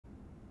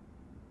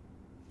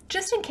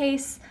just in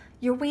case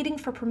you're waiting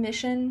for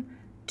permission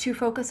to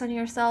focus on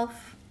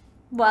yourself,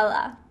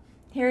 voila,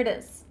 here it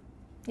is.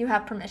 You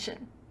have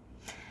permission.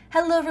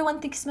 Hello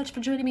everyone, thank you so much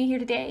for joining me here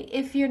today.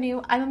 If you're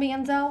new, I'm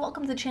Amanda.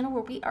 Welcome to the channel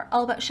where we are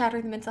all about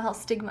shattering the mental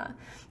health stigma.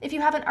 If you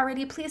haven't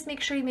already, please make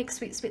sure you make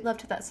sweet, sweet love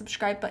to that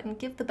subscribe button.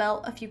 Give the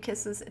bell a few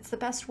kisses. It's the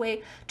best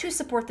way to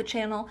support the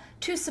channel,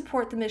 to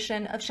support the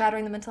mission of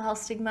shattering the mental health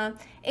stigma.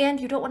 And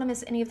you don't want to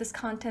miss any of this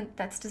content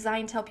that's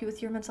designed to help you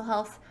with your mental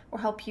health or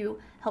help you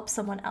help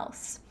someone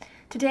else.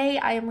 Today,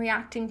 I am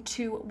reacting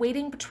to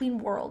Waiting Between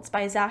Worlds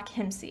by Zack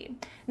Hemsey.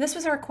 This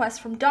was a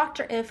request from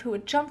Dr. If, who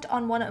had jumped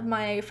on one of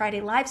my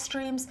Friday live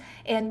streams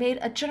and made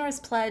a generous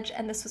pledge,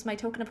 and this was my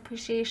token of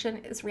appreciation,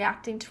 is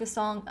reacting to a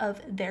song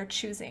of their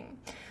choosing.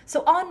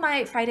 So on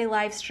my Friday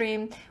live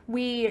stream,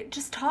 we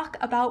just talk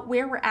about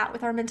where we're at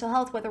with our mental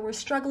health, whether we're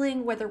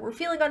struggling, whether we're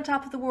feeling on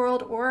top of the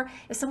world, or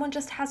if someone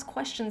just has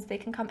questions, they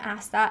can come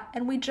ask that,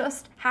 and we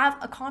just have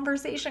a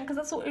conversation, because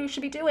that's what we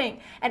should be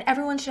doing, and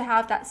everyone should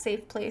have that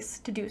safe place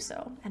to do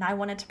so. And I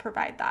wanted to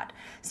provide that.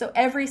 So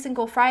every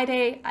single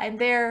Friday, I'm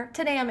there.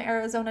 Today I'm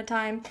Arizona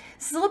time.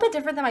 This is a little bit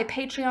different than my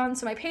Patreon.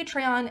 So my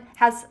Patreon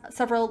has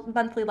several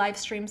monthly live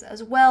streams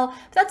as well.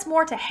 But that's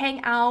more to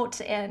hang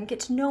out and get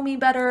to know me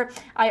better.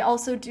 I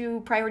also do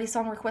priority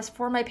song requests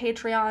for my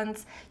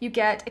Patreons. You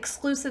get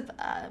exclusive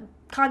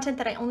content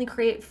that I only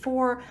create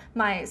for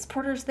my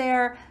supporters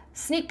there,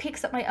 sneak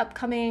peeks at my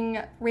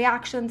upcoming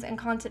reactions and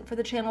content for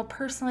the channel,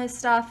 personalized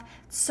stuff,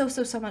 so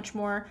much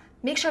more.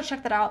 Make sure to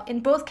check that out. In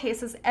both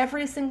cases,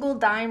 every single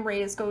dime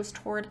raised goes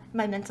toward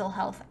my mental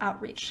health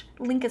outreach.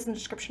 Link is in the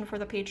description for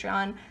the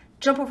Patreon.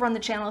 Jump over on the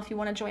channel if you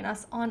want to join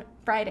us on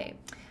Friday.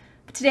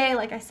 But today,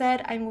 like I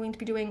said, I'm going to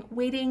be doing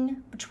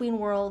Waiting Between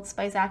Worlds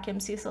by Zack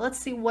Hemsey. So let's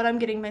see what I'm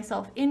getting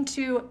myself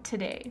into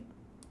today.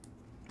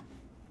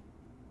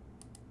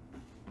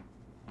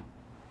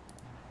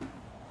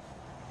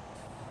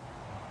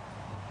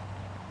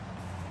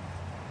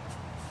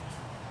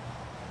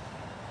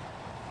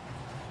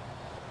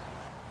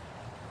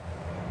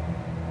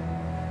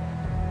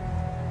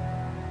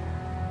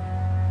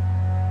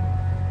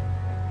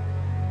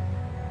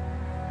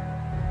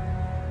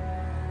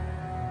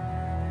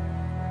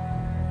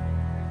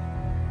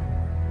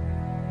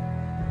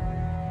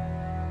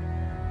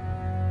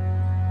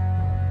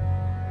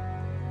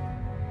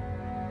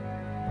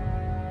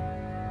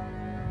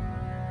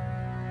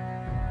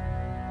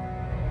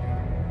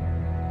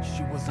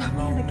 She was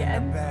alone in the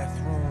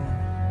bathroom,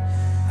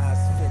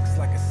 eyes fixed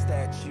like a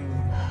statue,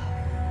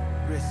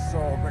 wrists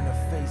sore and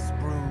her face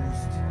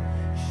bruised.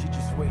 She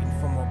just waiting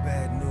for more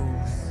bad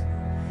news.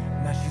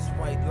 Now she's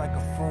white like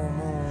a full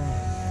moon,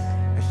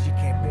 and she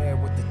can't bear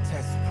what the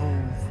tests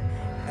prove.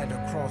 At a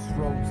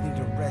crossroads, need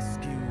a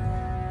rescue.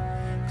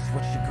 'Cause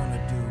what you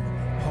gonna do?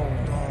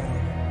 Hold on.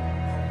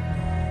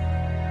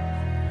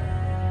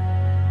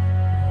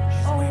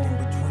 She's waiting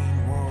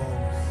between worlds.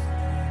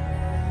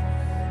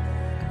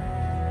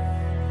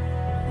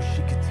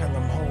 She could tell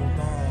him, hold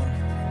on.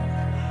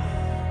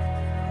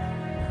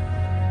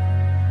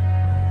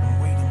 I'm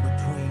waiting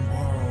between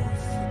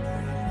worlds.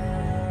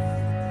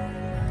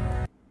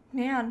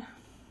 Man,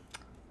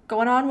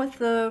 going on with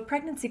the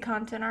pregnancy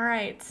content. All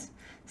right,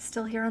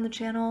 still here on the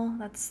channel.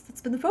 That's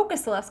been the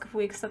focus the last couple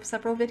weeks of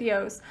several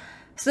videos.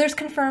 So there's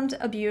confirmed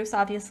abuse.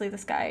 Obviously,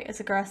 this guy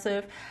is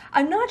aggressive.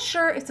 I'm not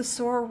sure if the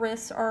sore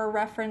wrists are a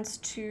reference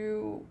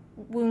to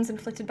wounds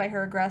inflicted by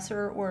her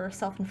aggressor or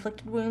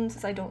self-inflicted wounds,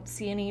 as I don't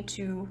see any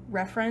to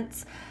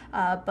reference.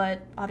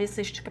 But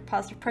obviously, she took a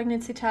positive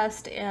pregnancy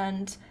test,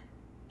 and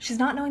she's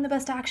not knowing the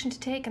best action to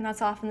take, and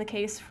that's often the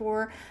case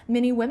for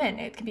many women.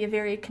 It can be a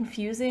very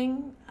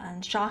confusing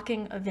and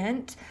shocking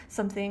event,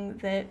 something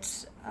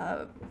that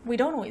we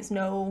don't always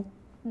know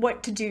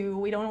what to do.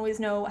 We don't always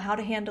know how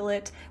to handle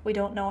it. We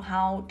don't know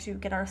how to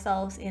get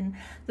ourselves in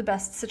the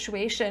best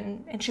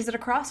situation. And she's at a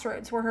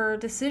crossroads where her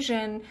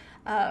decision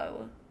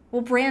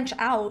will branch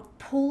out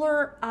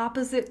polar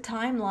opposite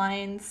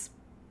timelines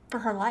for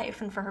her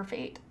life and for her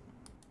fate.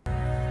 He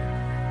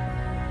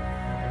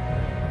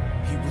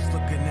was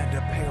looking at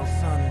a pale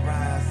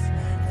sunrise,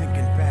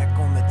 thinking back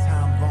on the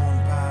time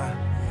gone by,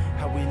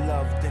 how he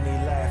loved and he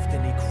laughed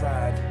and he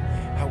cried,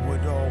 how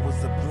it all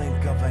was a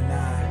blink of an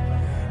eye.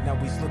 Now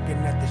he's looking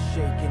at the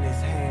shake in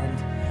his hand,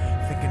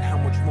 thinking how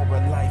much more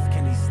of life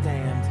can he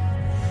stand,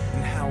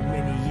 and how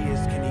many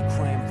years can he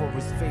cram for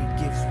his fate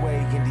gives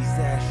way and he's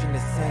ash in the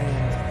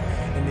sand.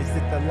 And is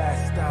it the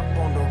last stop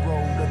on the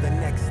road or the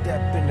next step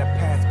in the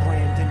path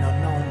grand and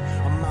unknown?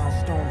 A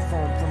milestone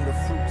formed from the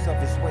fruits of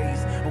his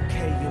ways.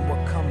 Okay, and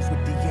what comes with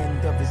the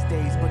end of his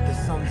days? But the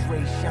sun's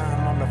rays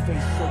shine on a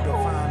face so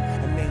divine.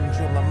 An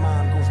angel of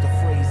mine goes the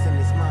phrase in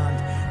his mind.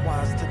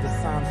 Wise to the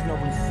signs,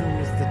 knowing soon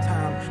is the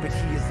time. But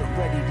he isn't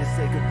ready to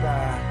say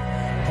goodbye.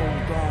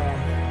 Hold on.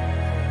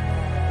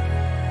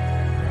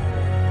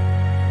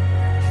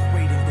 She's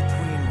waiting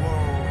between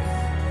worlds.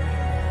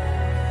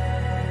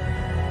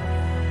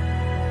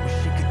 Wish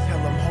she could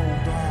tell him,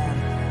 hold on.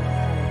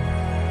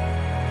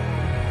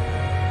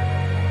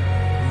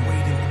 I'm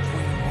waiting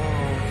between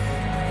worlds.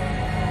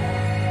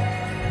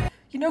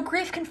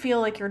 Grief can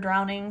feel like you're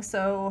drowning,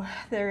 so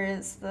there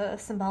is the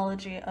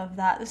symbology of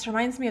that. This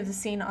reminds me of the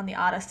scene on the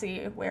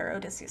Odyssey where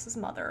Odysseus'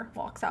 mother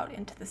walks out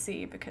into the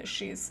sea because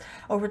she's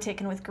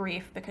overtaken with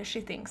grief because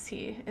she thinks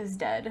he is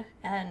dead.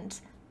 And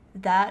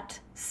that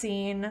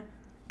scene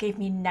gave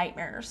me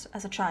nightmares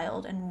as a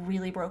child and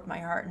really broke my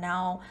heart.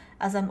 Now,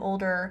 as I'm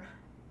older,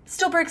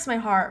 still breaks my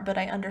heart, but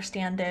I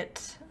understand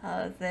it,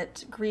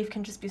 that grief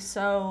can just be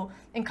so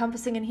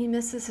encompassing, and he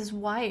misses his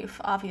wife.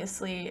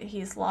 Obviously,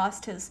 he's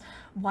lost his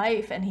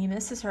wife and he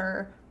misses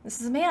her. This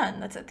is a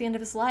man that's at the end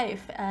of his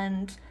life,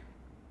 and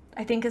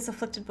I think is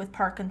afflicted with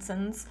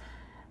Parkinson's,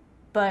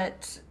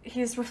 but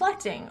he's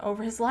reflecting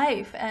over his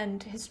life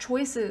and his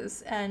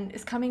choices and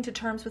is coming to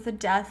terms with a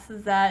death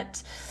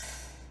that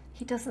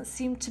he doesn't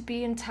seem to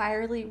be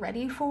entirely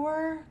ready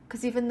for,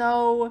 because even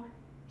though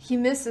he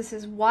misses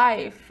his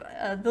wife,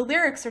 the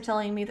lyrics are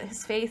telling me that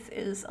his faith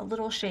is a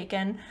little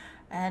shaken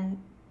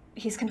and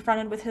he's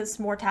confronted with his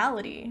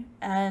mortality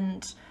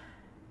and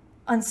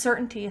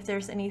uncertainty if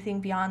there's anything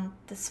beyond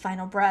this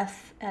final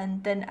breath.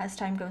 And then as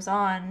time goes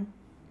on,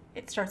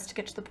 it starts to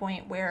get to the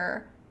point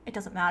where it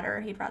doesn't matter.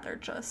 He'd rather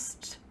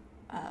just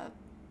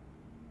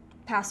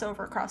pass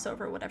over, cross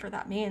over, whatever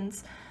that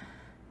means.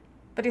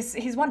 But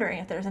he's wondering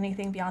if there's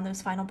anything beyond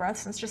those final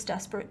breaths, and is just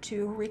desperate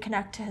to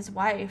reconnect to his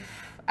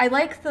wife. I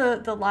like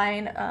the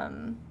line, a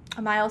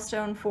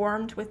milestone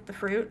formed with the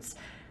fruits,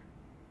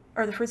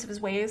 or the fruits of his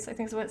ways, I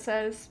think is what it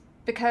says,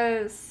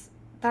 because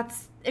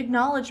that's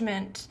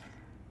acknowledgement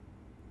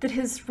that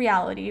his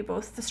reality,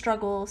 both the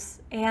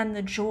struggles and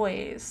the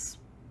joys,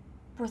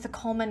 were the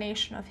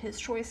culmination of his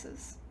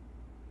choices.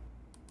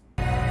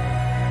 4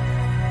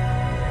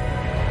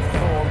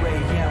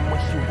 a.m. when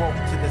she woke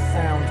to the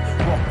sound,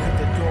 walked to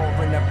the door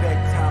in a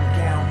bedtime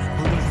gown.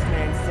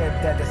 Policeman said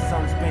that his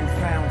son's been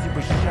found. He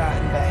was shot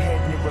in the head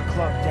near a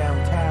club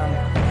downtown,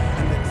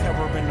 and the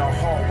terror in her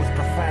heart was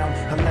profound.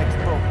 Her legs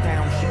broke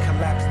down, she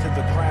collapsed to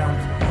the ground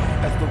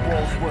as the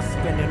walls were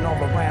spinning all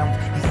around.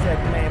 He said,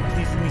 "Man,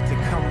 please, you need to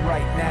come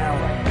right now."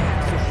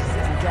 So she's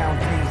sitting down,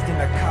 dazed in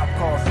a cop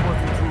car,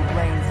 swerving through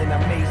lanes in a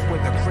maze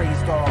where the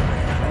crazed are,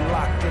 and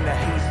locked in a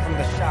haze from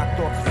the shock,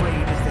 thoughts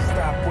frayed as they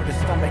stop with her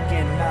stomach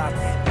in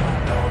knots.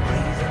 Lord,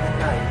 please, in the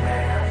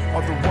nightmare.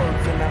 All the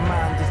words in her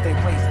mind as they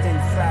raced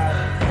inside.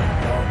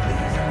 Lord,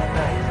 please, in the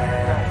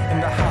nightmare. In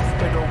the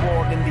hospital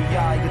ward, in the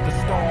eye of the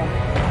storm.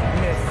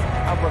 Miss,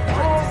 I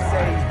regret to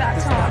say,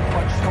 there's not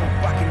much hope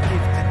I can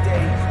give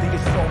today. The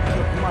assault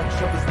took much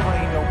of his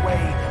brain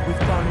away.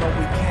 We've done all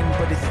we can,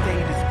 but his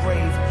state is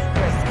grave.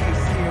 Best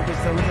case here is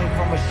to live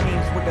on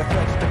machines with a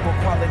vegetable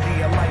quality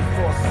of life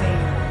foreseen.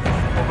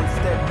 Or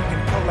instead we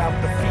can pull out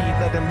the feed,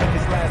 let him live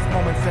his last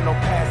moments in no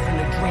past in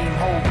a dream.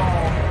 Hold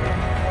on.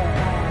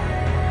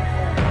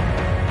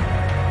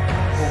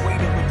 We're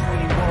waiting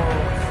between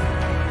worlds.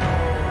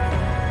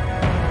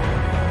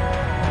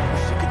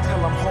 Wish you could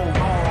tell him hold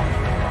on.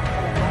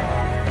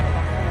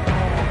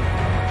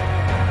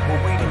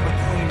 We're waiting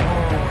between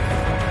worlds.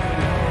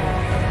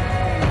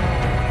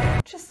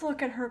 Just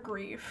look at her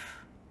grief.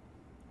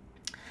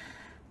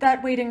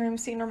 That waiting room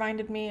scene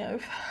reminded me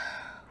of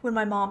when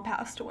my mom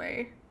passed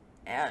away,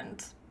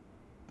 and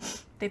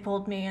they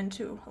pulled me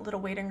into a little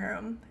waiting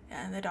room,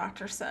 and the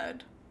doctor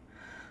said,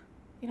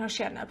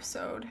 she had an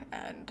episode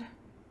and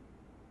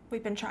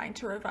we've been trying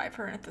to revive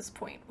her, and at this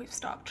point we've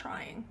stopped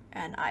trying.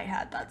 And I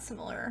had that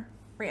similar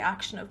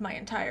reaction of my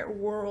entire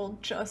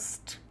world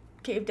just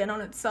caved in on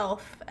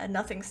itself and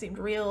nothing seemed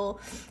real,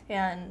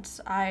 and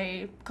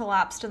I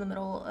collapsed in the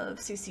middle of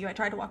CCU. I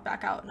tried to walk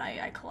back out and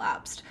I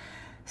collapsed.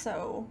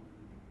 So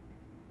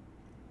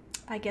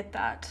I get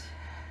that.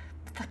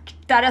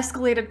 That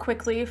escalated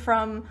quickly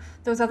from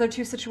those other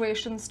two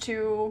situations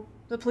to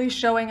the police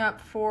showing up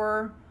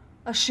for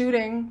a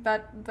shooting.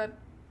 That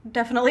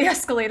definitely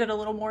escalated a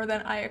little more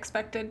than I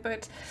expected.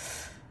 But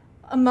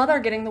a mother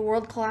getting the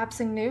world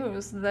collapsing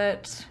news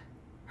that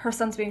her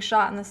son's being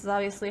shot, and this is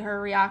obviously her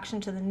reaction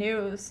to the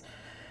news.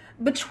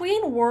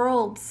 Between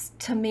worlds,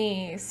 to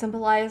me,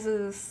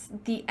 symbolizes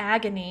the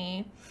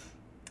agony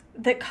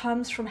that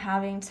comes from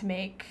having to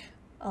make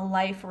a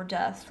life or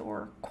death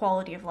or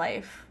quality of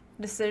life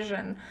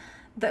decision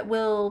that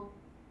will,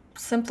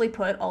 simply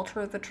put,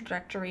 alter the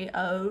trajectory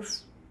of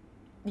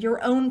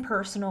your own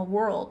personal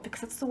world,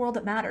 because it's the world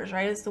that matters,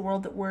 right? It's the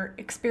world that we're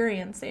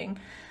experiencing.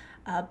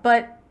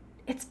 But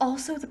it's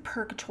also the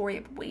purgatory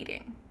of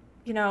waiting.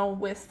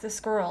 With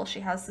this girl, she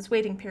has this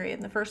waiting period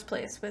in the first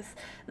place. With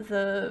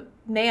the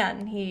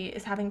man, he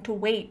is having to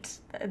wait,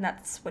 and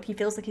that's what he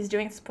feels like he's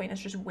doing at this point, is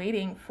just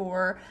waiting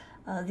for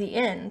the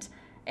end.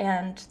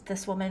 And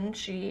this woman,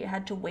 she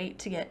had to wait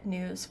to get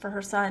news for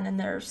her son, and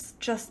there's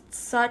just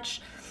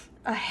such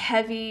a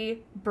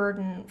heavy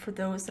burden for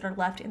those that are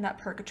left in that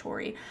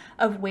purgatory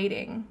of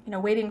waiting,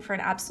 waiting for an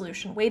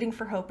absolution, waiting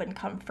for hope and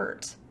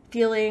comfort,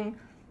 feeling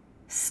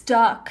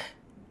stuck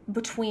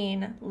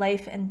between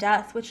life and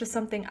death, which is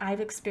something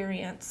I've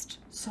experienced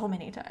so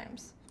many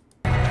times.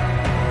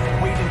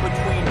 Waiting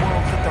between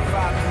worlds that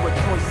divide to a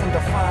choice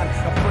undefined,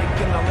 a break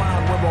in the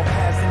line where all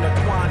paths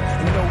intertwine,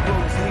 and no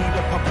roads lead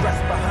or progress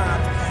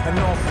behind, and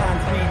all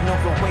signs lead no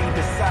the way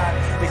decide.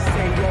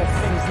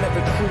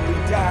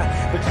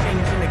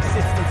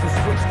 and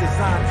switch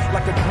design.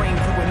 Like a drain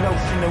to an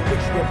ocean in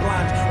which we're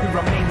blind. We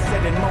remain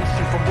set in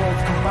motion from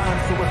worlds combined.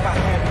 So if I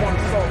had one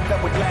thought that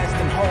would last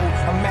and hold,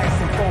 amass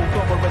and fold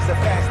over as the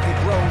fast it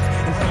grows.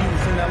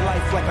 Infusing a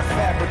life like a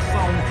fabric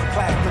sewn.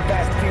 Class the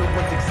vast field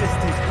once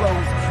existence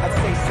flows. I'd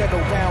say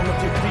settle down if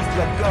your grief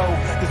let go.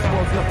 This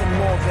world's nothing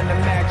more than a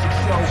magic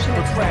show.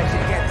 But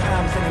tragic at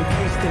times and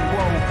encased in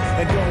woe.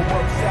 It all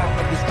works out,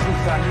 but this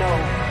truth I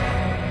know.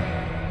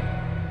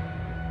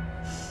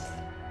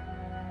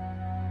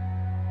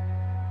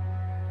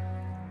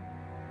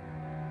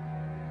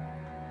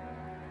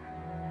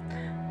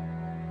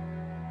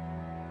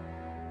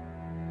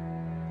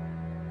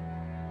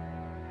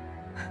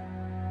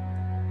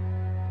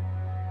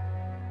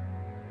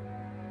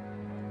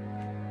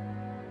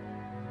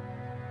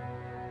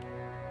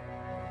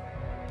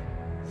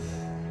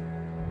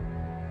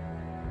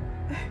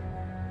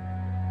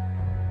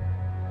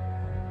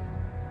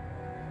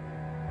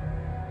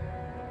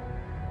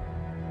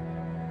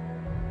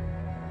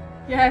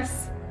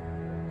 Yes.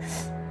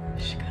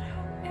 She got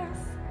out, yes.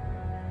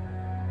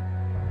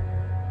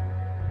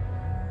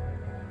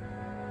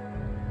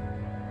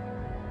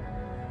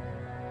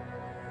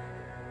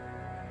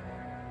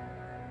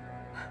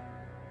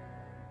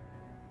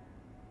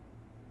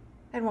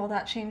 And will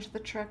that change the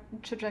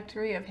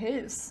trajectory of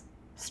his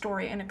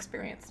story and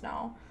experience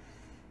now?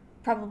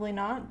 Probably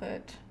not,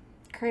 but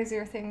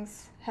crazier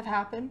things have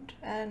happened,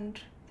 and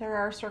there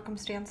are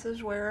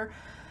circumstances where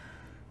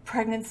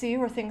pregnancy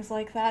or things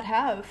like that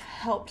have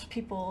helped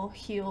people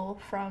heal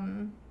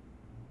from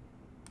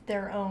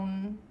their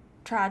own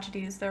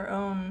tragedies, their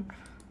own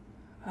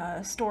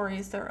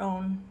stories, their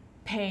own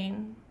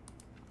pain.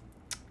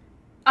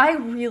 I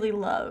really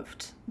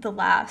loved the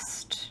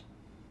last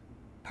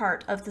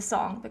part of the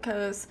song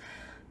because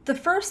the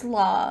first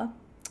law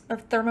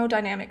of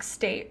thermodynamics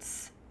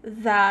states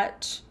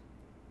that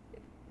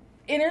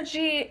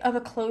energy of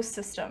a closed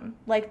system,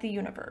 like the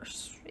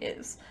universe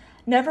is,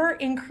 never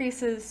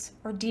increases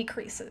or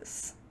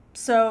decreases.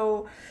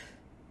 So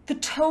the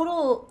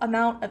total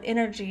amount of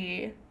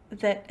energy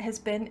that has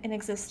been in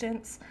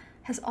existence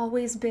has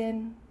always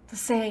been the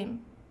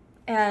same.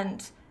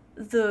 And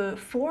the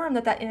form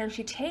that that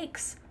energy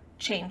takes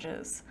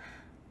changes,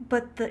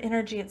 but the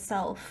energy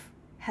itself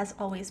has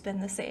always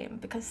been the same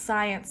because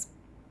science.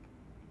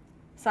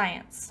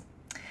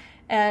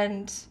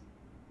 And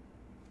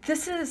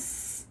this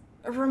is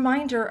a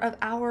reminder of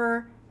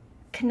our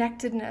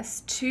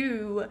connectedness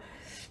to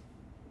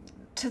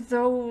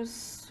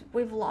those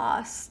we've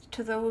lost,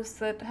 to those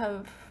that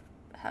have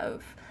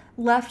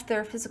left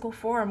their physical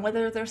form,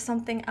 whether there's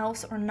something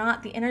else or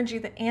not. The energy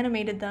that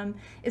animated them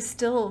is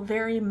still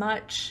very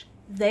much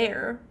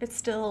there. It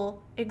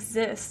still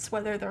exists,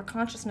 whether their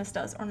consciousness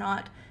does or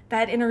not.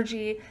 That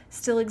energy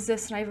still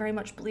exists, and I very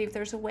much believe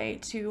there's a way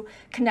to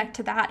connect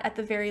to that at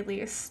the very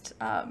least.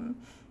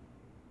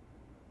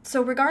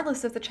 So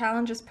regardless if the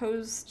challenge is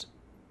posed,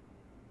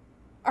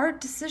 our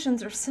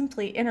decisions are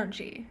simply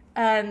energy,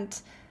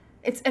 and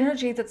it's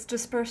energy that's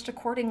dispersed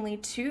accordingly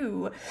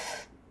to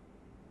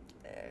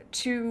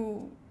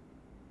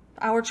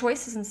our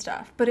choices and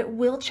stuff, but it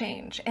will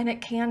change, and it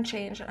can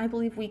change, and I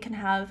believe we can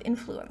have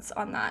influence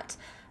on that.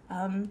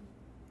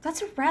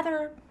 That's a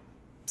rather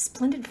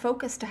splendid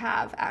focus to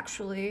have,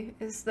 actually,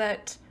 is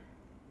that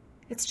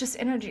it's just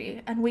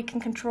energy, and we can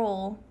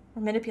control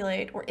or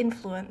manipulate or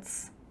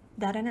influence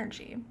that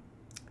energy.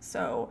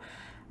 So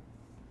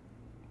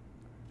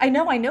I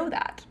know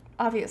that,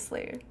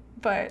 obviously,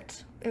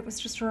 but it was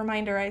just a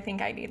reminder I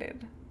think I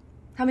needed.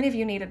 How many of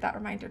you needed that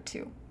reminder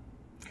too?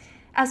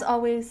 As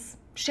always,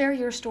 share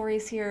your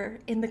stories here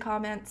in the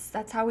comments.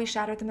 That's how we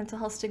shatter the mental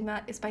health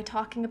stigma, is by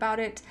talking about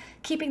it,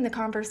 keeping the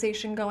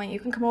conversation going. You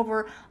can come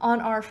over on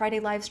our Friday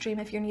live stream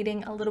if you're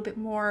needing a little bit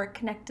more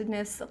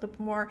connectedness, a little bit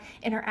more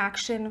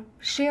interaction.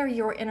 Share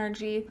your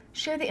energy,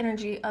 share the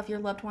energy of your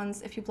loved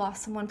ones. If you've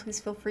lost someone, please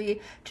feel free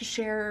to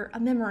share a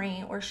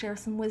memory or share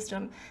some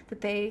wisdom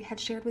that they had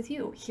shared with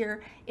you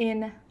here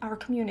in our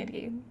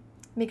community.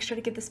 Make sure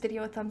to give this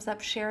video a thumbs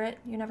up, share it.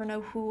 You never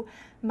know who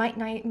might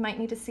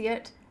need to see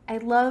it. I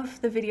love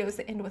the videos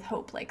that end with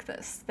hope like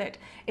this, that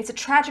it's a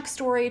tragic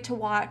story to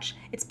watch,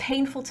 it's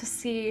painful to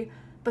see,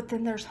 but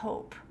then there's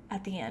hope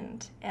at the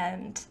end.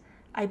 And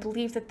I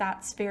believe that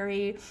that's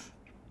very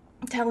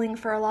telling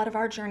for a lot of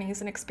our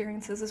journeys and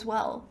experiences as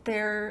well.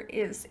 There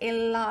is a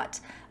lot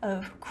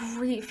of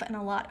grief and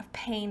a lot of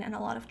pain and a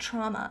lot of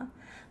trauma,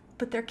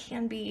 but there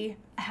can be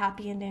a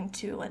happy ending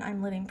too, and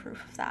I'm living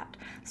proof of that.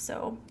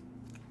 So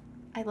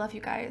I love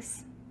you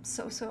guys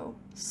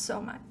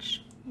so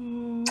much.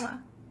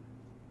 Mwah.